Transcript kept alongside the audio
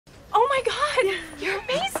my God, you're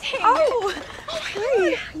amazing. Oh, my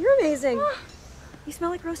God. You're amazing. You smell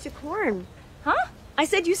like roasted corn. Huh? I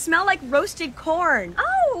said you smell like roasted corn.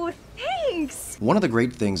 Oh, thanks. One of the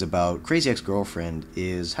great things about Crazy Ex-Girlfriend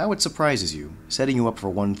is how it surprises you, setting you up for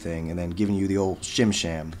one thing and then giving you the old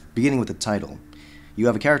shim-sham, beginning with the title. You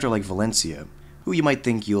have a character like Valencia, who you might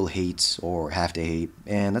think you'll hate or have to hate,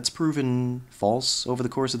 and that's proven false over the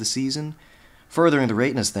course of the season. Furthering the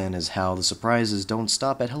greatness, then, is how the surprises don't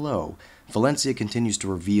stop at hello. Valencia continues to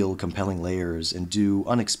reveal compelling layers and do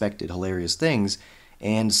unexpected, hilarious things,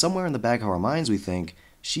 and somewhere in the back of our minds we think,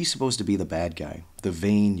 she's supposed to be the bad guy, the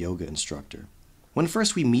vain yoga instructor. When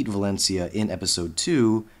first we meet Valencia in episode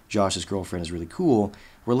 2, Josh's girlfriend is really cool,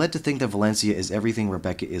 we're led to think that Valencia is everything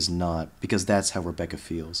Rebecca is not, because that's how Rebecca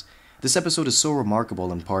feels. This episode is so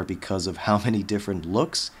remarkable in part because of how many different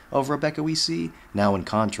looks of Rebecca we see, now in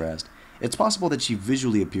contrast. It's possible that she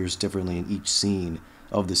visually appears differently in each scene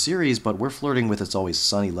of the series, but we're flirting with its always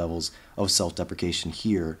sunny levels of self-deprecation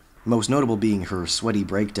here, most notable being her sweaty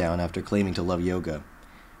breakdown after claiming to love yoga.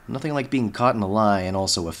 Nothing like being caught in a lie and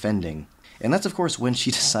also offending. And that's of course when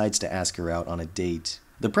she decides to ask her out on a date.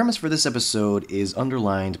 The premise for this episode is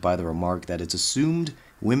underlined by the remark that it's assumed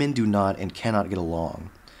women do not and cannot get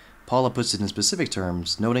along. Paula puts it in specific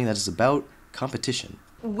terms, noting that it's about competition.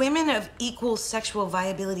 Women of equal sexual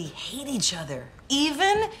viability hate each other,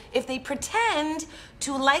 even if they pretend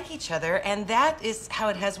to like each other, and that is how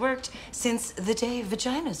it has worked since the day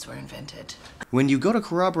vaginas were invented. When you go to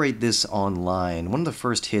corroborate this online, one of the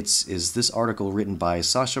first hits is this article written by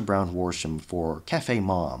Sasha Brown Worsham for Cafe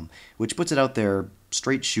Mom, which puts it out there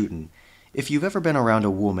straight shootin'. If you've ever been around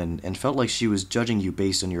a woman and felt like she was judging you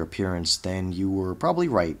based on your appearance, then you were probably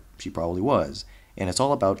right, she probably was, and it's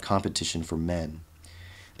all about competition for men.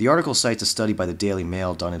 The article cites a study by the Daily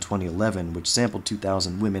Mail done in 2011, which sampled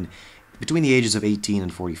 2,000 women between the ages of 18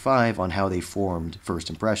 and 45 on how they formed first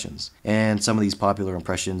impressions. And some of these popular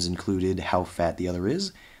impressions included how fat the other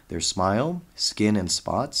is, their smile, skin and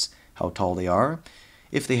spots, how tall they are,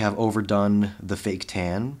 if they have overdone the fake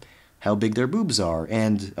tan, how big their boobs are,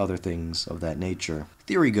 and other things of that nature.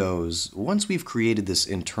 Theory goes, once we've created this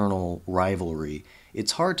internal rivalry,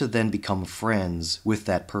 it's hard to then become friends with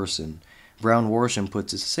that person. Brown Worsham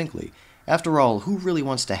puts it succinctly, after all, who really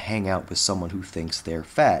wants to hang out with someone who thinks they're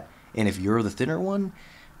fat? And if you're the thinner one,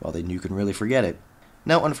 well then you can really forget it.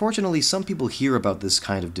 Now unfortunately, some people hear about this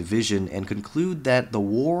kind of division and conclude that the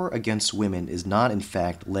war against women is not in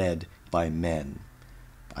fact led by men.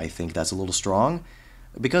 I think that's a little strong,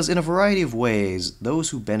 because in a variety of ways, those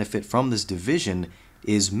who benefit from this division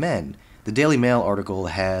is men. The Daily Mail article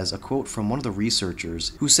has a quote from one of the researchers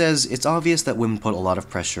who says it's obvious that women put a lot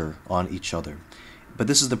of pressure on each other. But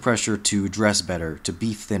this is the pressure to dress better, to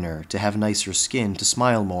be thinner, to have nicer skin, to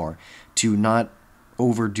smile more, to not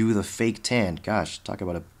overdo the fake tan. Gosh, talk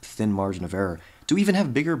about a thin margin of error. To even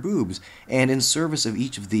have bigger boobs. And in service of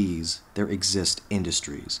each of these, there exist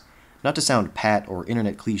industries. Not to sound pat or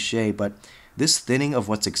internet cliche, but this thinning of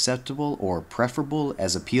what's acceptable or preferable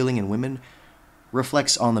as appealing in women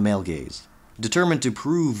reflects on the male gaze. Determined to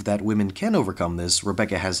prove that women can overcome this,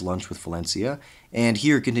 Rebecca has lunch with Valencia, and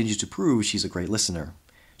here continues to prove she's a great listener.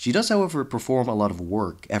 She does, however, perform a lot of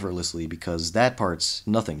work effortlessly because that part's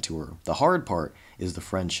nothing to her. The hard part is the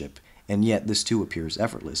friendship, and yet this too appears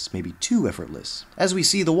effortless, maybe too effortless. As we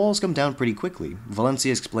see, the walls come down pretty quickly.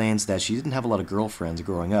 Valencia explains that she didn't have a lot of girlfriends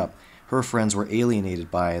growing up. Her friends were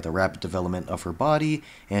alienated by the rapid development of her body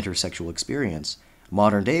and her sexual experience.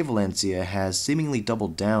 Modern-day Valencia has seemingly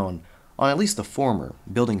doubled down on at least the former,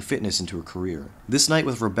 building fitness into her career. This night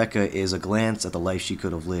with Rebecca is a glance at the life she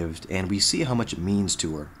could have lived, and we see how much it means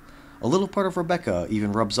to her. A little part of Rebecca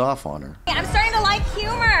even rubs off on her. I'm starting to like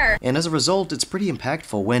humor! And as a result, it's pretty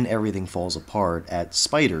impactful when everything falls apart at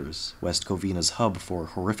Spiders, West Covina's hub for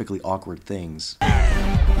horrifically awkward things.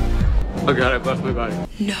 Oh god, I've left my body.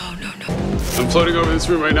 No. I'm floating over this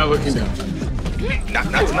room right now looking down.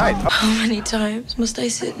 Not tonight. How many times must I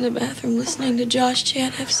sit in the bathroom listening to Josh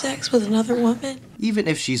Chan have sex with another woman? Even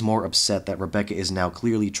if she's more upset that Rebecca is now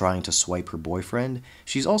clearly trying to swipe her boyfriend,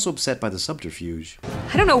 she's also upset by the subterfuge.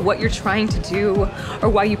 I don't know what you're trying to do, or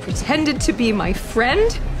why you pretended to be my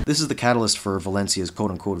friend. This is the catalyst for Valencia's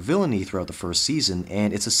quote-unquote villainy throughout the first season,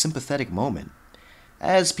 and it's a sympathetic moment.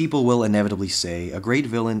 As people will inevitably say, a great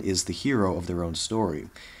villain is the hero of their own story.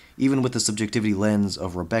 Even with the subjectivity lens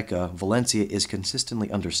of Rebecca, Valencia is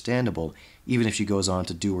consistently understandable, even if she goes on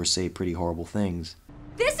to do or say pretty horrible things.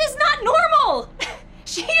 This is not normal!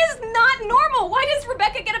 She is not normal! Why does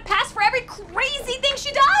Rebecca get a pass for every crazy thing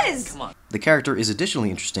she does? Come on. The character is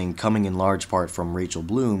additionally interesting, coming in large part from Rachel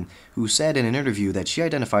Bloom, who said in an interview that she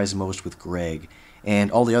identifies most with Greg,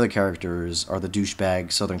 and all the other characters are the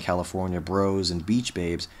douchebag Southern California bros and beach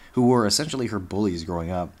babes who were essentially her bullies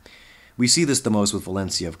growing up. We see this the most with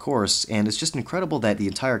Valencia, of course, and it's just incredible that the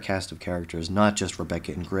entire cast of characters, not just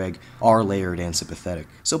Rebecca and Greg, are layered and sympathetic.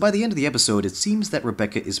 So by the end of the episode, it seems that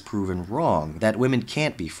Rebecca is proven wrong, that women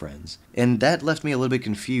can't be friends. And that left me a little bit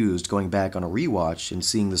confused going back on a rewatch and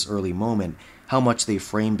seeing this early moment, how much they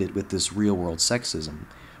framed it with this real-world sexism.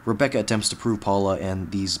 Rebecca attempts to prove Paula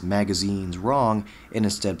and these magazines wrong, and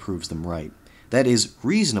instead proves them right. That is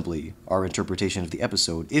reasonably our interpretation of the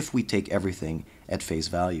episode if we take everything at face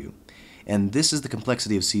value. And this is the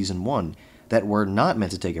complexity of Season 1, that we're not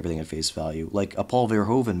meant to take everything at face value. Like a Paul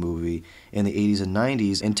Verhoeven movie in the 80s and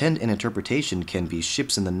 90s, intent and interpretation can be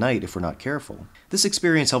ships in the night if we're not careful. This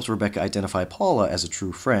experience helps Rebecca identify Paula as a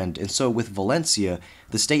true friend, and so with Valencia,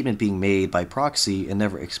 the statement being made by proxy and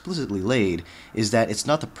never explicitly laid is that it's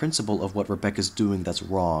not the principle of what Rebecca's doing that's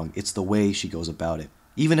wrong, it's the way she goes about it.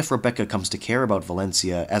 Even if Rebecca comes to care about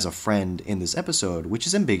Valencia as a friend in this episode, which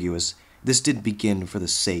is ambiguous, this did begin for the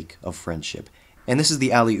sake of friendship. And this is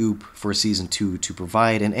the alley-oop for Season 2 to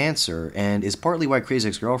provide an answer, and is partly why Crazy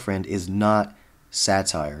Ex-Girlfriend is not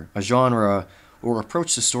satire, a genre or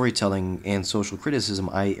approach to storytelling and social criticism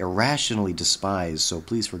I irrationally despise, so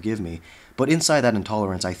please forgive me. But inside that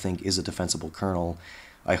intolerance, I think, is a defensible kernel,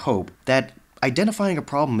 I hope, that identifying a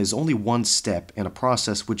problem is only one step in a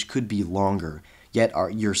process which could be longer. Yet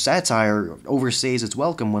your satire overstays its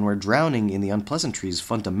welcome when we're drowning in the unpleasantries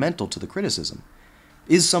fundamental to the criticism.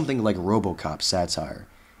 Is something like RoboCop satire?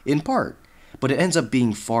 In part, but it ends up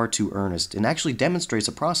being far too earnest and actually demonstrates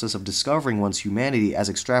a process of discovering one's humanity as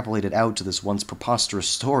extrapolated out to this once preposterous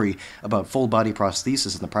story about full-body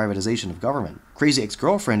prosthesis and the privatization of government. Crazy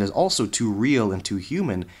Ex-Girlfriend is also too real and too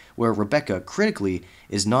human, where Rebecca, critically,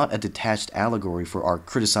 is not a detached allegory for our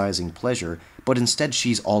criticizing pleasure, but instead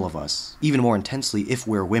she's all of us, even more intensely if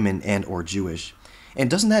we're women and or Jewish. And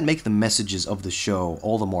doesn't that make the messages of the show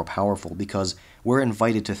all the more powerful, because we're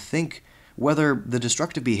invited to think whether the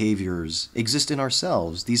destructive behaviors exist in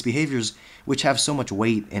ourselves, these behaviors which have so much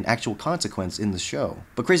weight and actual consequence in the show.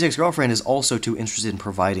 But Crazy Ex-Girlfriend is also too interested in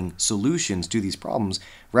providing solutions to these problems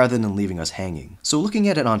rather than leaving us hanging. So looking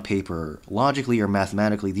at it on paper, logically or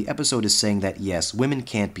mathematically, the episode is saying that yes, women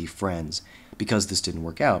can't be friends, because this didn't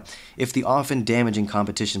work out. If the often damaging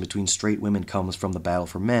competition between straight women comes from the battle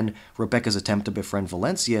for men, Rebecca's attempt to befriend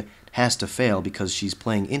Valencia has to fail because she's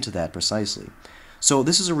playing into that precisely. So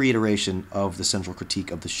this is a reiteration of the central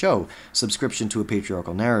critique of the show, subscription to a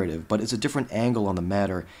patriarchal narrative, but it's a different angle on the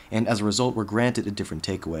matter, and as a result we're granted a different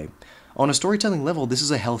takeaway. On a storytelling level, this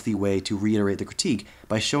is a healthy way to reiterate the critique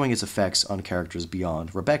by showing its effects on characters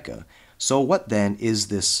beyond Rebecca. So what then is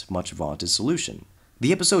this much vaunted solution?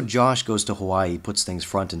 The episode Josh Goes to Hawaii puts things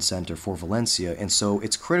front and center for Valencia, and so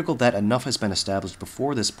it's critical that enough has been established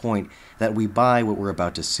before this point that we buy what we're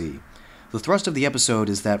about to see. The thrust of the episode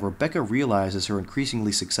is that Rebecca realizes her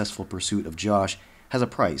increasingly successful pursuit of Josh has a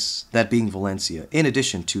price, that being Valencia, in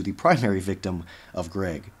addition to the primary victim of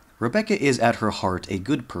Greg. Rebecca is at her heart a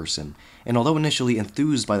good person, and although initially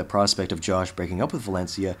enthused by the prospect of Josh breaking up with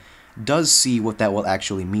Valencia, does see what that will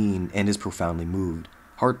actually mean and is profoundly moved.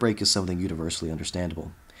 Heartbreak is something universally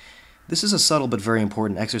understandable. This is a subtle but very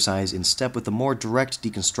important exercise in step with the more direct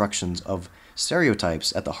deconstructions of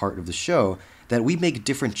stereotypes at the heart of the show, that we make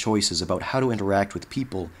different choices about how to interact with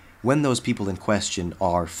people when those people in question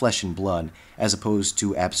are flesh and blood, as opposed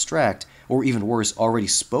to abstract, or even worse, already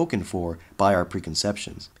spoken for by our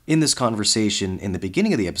preconceptions. In this conversation, in the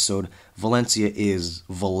beginning of the episode, Valencia is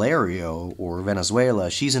Valerio, or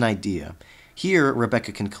Venezuela, she's an idea. Here,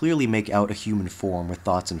 Rebecca can clearly make out a human form with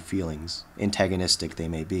thoughts and feelings, antagonistic they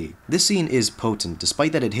may be. This scene is potent,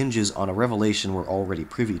 despite that it hinges on a revelation we're already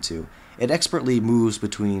privy to. It expertly moves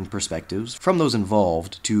between perspectives, from those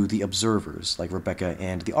involved to the observers, like Rebecca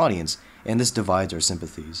and the audience, and this divides our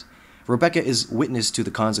sympathies. Rebecca is witness to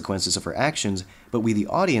the consequences of her actions, but we, the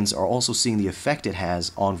audience, are also seeing the effect it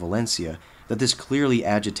has on Valencia, that this clearly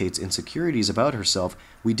agitates insecurities about herself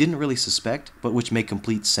we didn't really suspect, but which make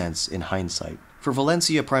complete sense in hindsight. For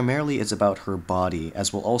Valencia, primarily it's about her body,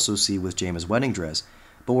 as we'll also see with Jame's wedding dress,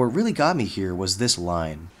 but what really got me here was this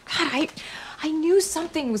line. God, I knew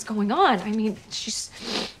something was going on. I mean, she's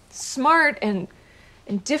smart and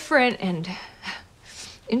different and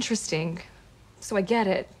interesting, so I get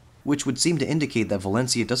it. Which would seem to indicate that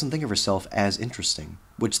Valencia doesn't think of herself as interesting.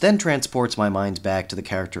 Which then transports my mind back to the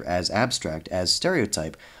character as abstract, as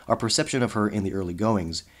stereotype, our perception of her in the early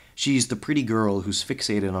goings. She's the pretty girl who's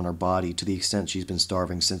fixated on her body to the extent she's been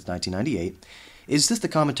starving since 1998. Is this the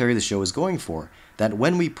commentary the show is going for? That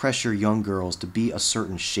when we pressure young girls to be a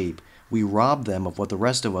certain shape, we rob them of what the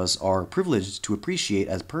rest of us are privileged to appreciate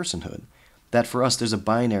as personhood. That for us there's a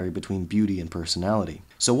binary between beauty and personality.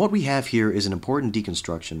 So what we have here is an important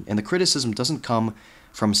deconstruction, and the criticism doesn't come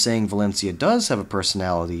from saying Valencia does have a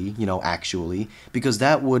personality, actually, because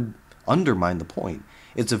that would undermine the point.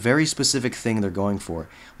 It's a very specific thing they're going for,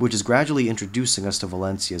 which is gradually introducing us to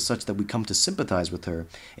Valencia such that we come to sympathize with her,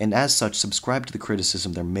 and as such subscribe to the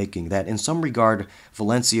criticism they're making, that in some regard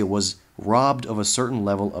Valencia was robbed of a certain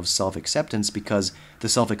level of self-acceptance because the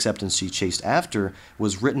self-acceptance she chased after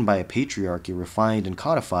was written by a patriarchy refined and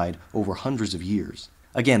codified over hundreds of years.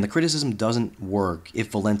 Again, the criticism doesn't work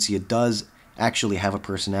if Valencia does actually have a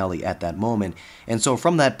personality at that moment, and so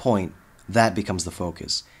from that point, that becomes the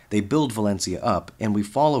focus. They build Valencia up, and we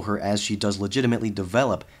follow her as she does legitimately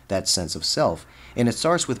develop that sense of self, and it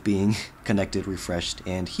starts with being connected, refreshed,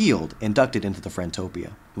 and healed, inducted into the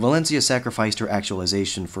Friendtopia. Valencia sacrificed her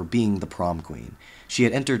actualization for being the prom queen. She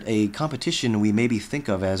had entered a competition we maybe think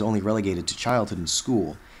of as only relegated to childhood and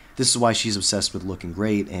school. This is why she's obsessed with looking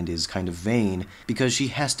great and is kind of vain, because she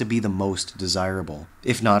has to be the most desirable.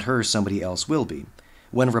 If not her, somebody else will be.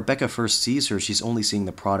 When Rebecca first sees her, she's only seeing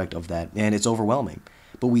the product of that, and it's overwhelming.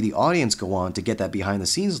 But we, the audience, go on to get that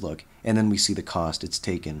behind-the-scenes look, and then we see the cost it's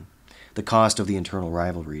taken. The cost of the internal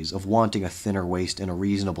rivalries, of wanting a thinner waist and a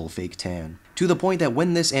reasonable fake tan. To the point that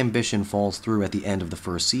when this ambition falls through at the end of the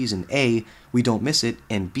first season, A, we don't miss it,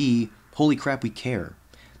 and B, holy crap, we care.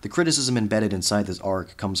 The criticism embedded inside this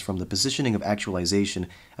arc comes from the positioning of actualization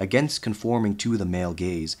against conforming to the male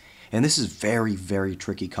gaze. And this is very, very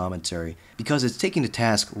tricky commentary, because it's taking to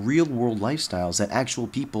task real-world lifestyles that actual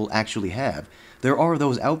people actually have. There are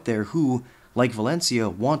those out there who, like Valencia,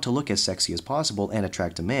 want to look as sexy as possible and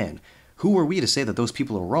attract a man. Who are we to say that those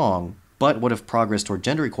people are wrong, but what if progress toward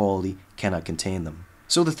gender equality cannot contain them?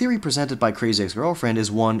 So the theory presented by Crazy Ex-Girlfriend is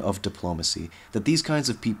one of diplomacy, that these kinds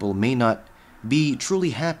of people may not be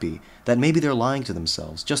truly happy, that maybe they're lying to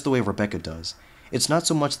themselves, just the way Rebecca does. It's not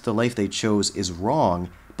so much that the life they chose is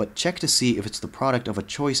wrong, but check to see if it's the product of a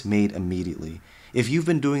choice made immediately. If you've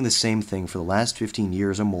been doing the same thing for the last 15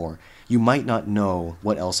 years or more, you might not know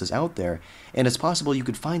what else is out there, and it's possible you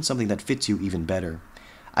could find something that fits you even better.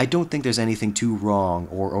 I don't think there's anything too wrong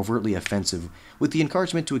or overtly offensive with the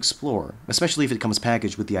encouragement to explore, especially if it comes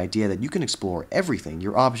packaged with the idea that you can explore everything,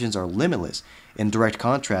 your options are limitless, in direct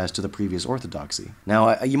contrast to the previous orthodoxy.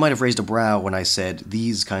 Now, you might have raised a brow when I said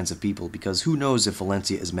these kinds of people, because who knows if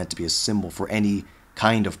Valencia is meant to be a symbol for any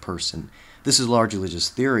kind of person. This is largely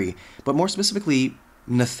just theory, but more specifically,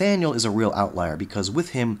 Nathaniel is a real outlier because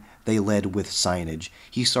with him, they led with signage.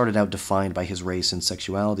 He started out defined by his race and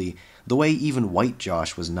sexuality, the way even white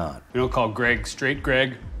Josh was not. We don't call Greg straight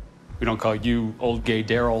Greg. We don't call you old gay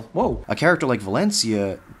Daryl. Whoa. A character like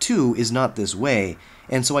Valencia, too, is not this way,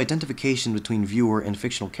 and so identification between viewer and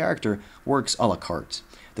fictional character works a la carte.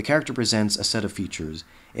 The character presents a set of features,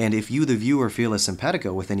 and if you, the viewer, feel a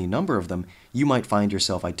simpatico with any number of them, you might find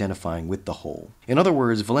yourself identifying with the whole. In other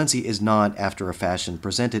words, Valencia is not, after a fashion,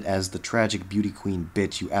 presented as the tragic beauty queen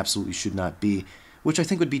bitch you absolutely should not be, which I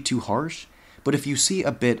think would be too harsh. But if you see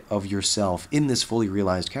a bit of yourself in this fully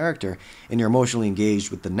realized character, and you're emotionally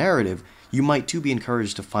engaged with the narrative, you might too be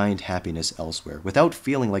encouraged to find happiness elsewhere, without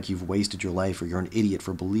feeling like you've wasted your life or you're an idiot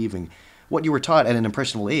for believing what you were taught at an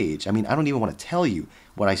impressionable age. I mean, I don't even want to tell you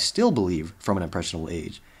what I still believe from an impressionable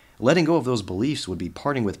age. Letting go of those beliefs would be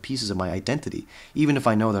parting with pieces of my identity, even if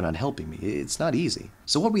I know they're not helping me. It's not easy.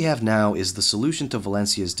 So what we have now is the solution to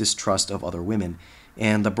Valencia's distrust of other women,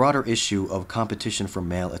 and the broader issue of competition for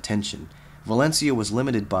male attention. Valencia was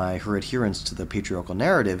limited by her adherence to the patriarchal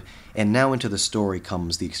narrative, and now into the story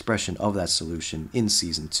comes the expression of that solution in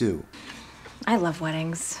Season 2. I love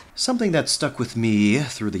weddings. Something that stuck with me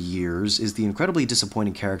through the years is the incredibly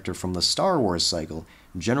disappointing character from the Star Wars cycle,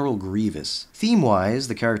 General Grievous. Theme-wise,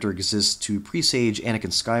 the character exists to presage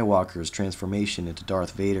Anakin Skywalker's transformation into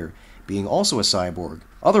Darth Vader, being also a cyborg.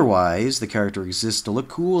 Otherwise, the character exists to look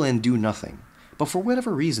cool and do nothing. But for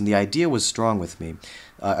whatever reason, the idea was strong with me.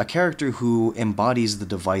 A character who embodies the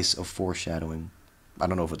device of foreshadowing. I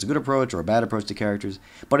don't know if it's a good approach or a bad approach to characters,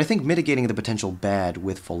 but I think mitigating the potential bad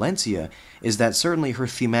with Valencia is that certainly her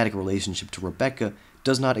thematic relationship to Rebecca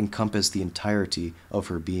does not encompass the entirety of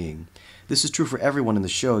her being. This is true for everyone in the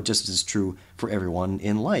show, just as it's true for everyone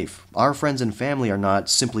in life. Our friends and family are not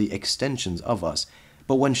simply extensions of us,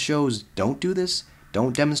 but when shows don't do this,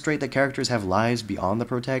 don't demonstrate that characters have lives beyond the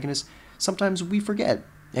protagonist, sometimes we forget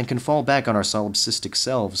and can fall back on our solipsistic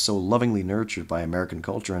selves so lovingly nurtured by American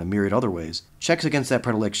culture in a myriad other ways. Checks against that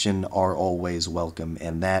predilection are always welcome,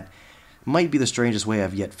 and that might be the strangest way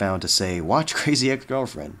I've yet found to say, watch Crazy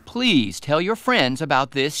Ex-Girlfriend. Please tell your friends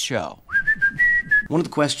about this show. One of the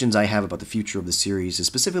questions I have about the future of the series is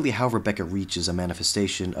specifically how Rebecca reaches a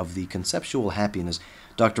manifestation of the conceptual happiness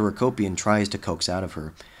Dr. Rakopian tries to coax out of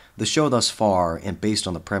her. The show thus far, and based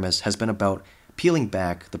on the premise, has been about peeling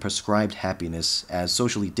back the prescribed happiness as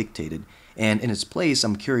socially dictated, and in its place,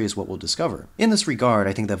 I'm curious what we'll discover. In this regard,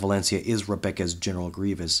 I think that Valencia is Rebecca's General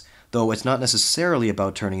Grievous, though it's not necessarily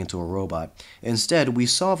about turning into a robot. Instead, we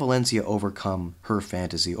saw Valencia overcome her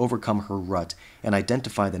fantasy, overcome her rut, and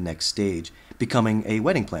identify the next stage, becoming a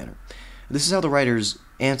wedding planner. This is how the writers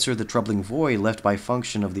answer the troubling void left by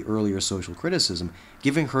function of the earlier social criticism,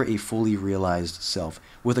 giving her a fully realized self,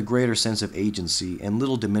 with a greater sense of agency and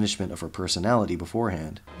little diminishment of her personality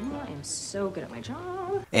beforehand. I am so good at my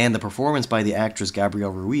job. And the performance by the actress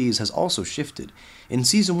Gabrielle Ruiz has also shifted. In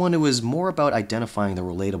Season 1, it was more about identifying the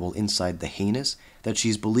relatable inside the heinous, that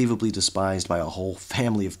she's believably despised by a whole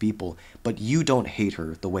family of people, but you don't hate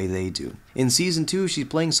her the way they do. In Season 2, she's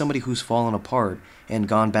playing somebody who's fallen apart and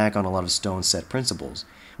gone back on a lot of stone-set principles.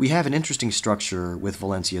 We have an interesting structure with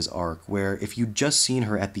Valencia's arc, where if you'd just seen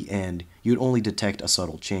her at the end, you'd only detect a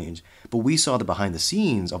subtle change. But we saw the behind the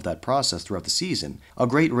scenes of that process throughout the season. A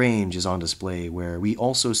great range is on display, where we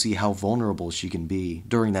also see how vulnerable she can be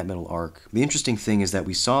during that middle arc. The interesting thing is that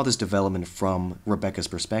we saw this development from Rebecca's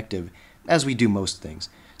perspective, as we do most things.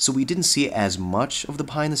 So we didn't see as much of the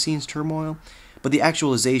behind the scenes turmoil, but the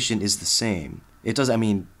actualization is the same. It does,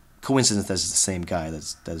 coincidence that it's the same guy,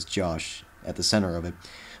 that's Josh at the center of it.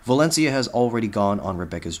 Valencia has already gone on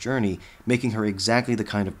Rebecca's journey, making her exactly the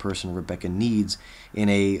kind of person Rebecca needs in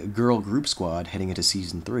a girl group squad heading into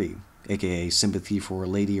Season 3, aka sympathy for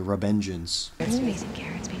Lady Revengeance. Peas and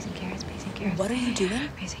carrots, peas and carrots, peas and carrots. What are you doing?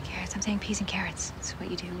 Peas and carrots. I'm saying peas and carrots. It's what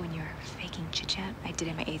you do when you're faking chit-chat. I did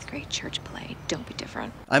it in my 8th grade church play. Don't be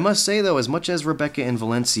different. I must say, though, as much as Rebecca and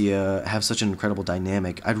Valencia have such an incredible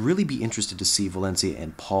dynamic, I'd really be interested to see Valencia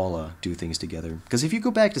and Paula do things together. Because if you go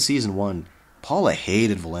back to Season 1, Paula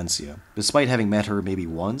hated Valencia, despite having met her maybe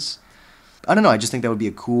once. I don't know, I just think that would be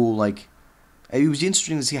a cool, it was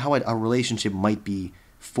interesting to see how a relationship might be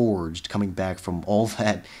forged coming back from all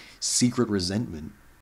that secret resentment.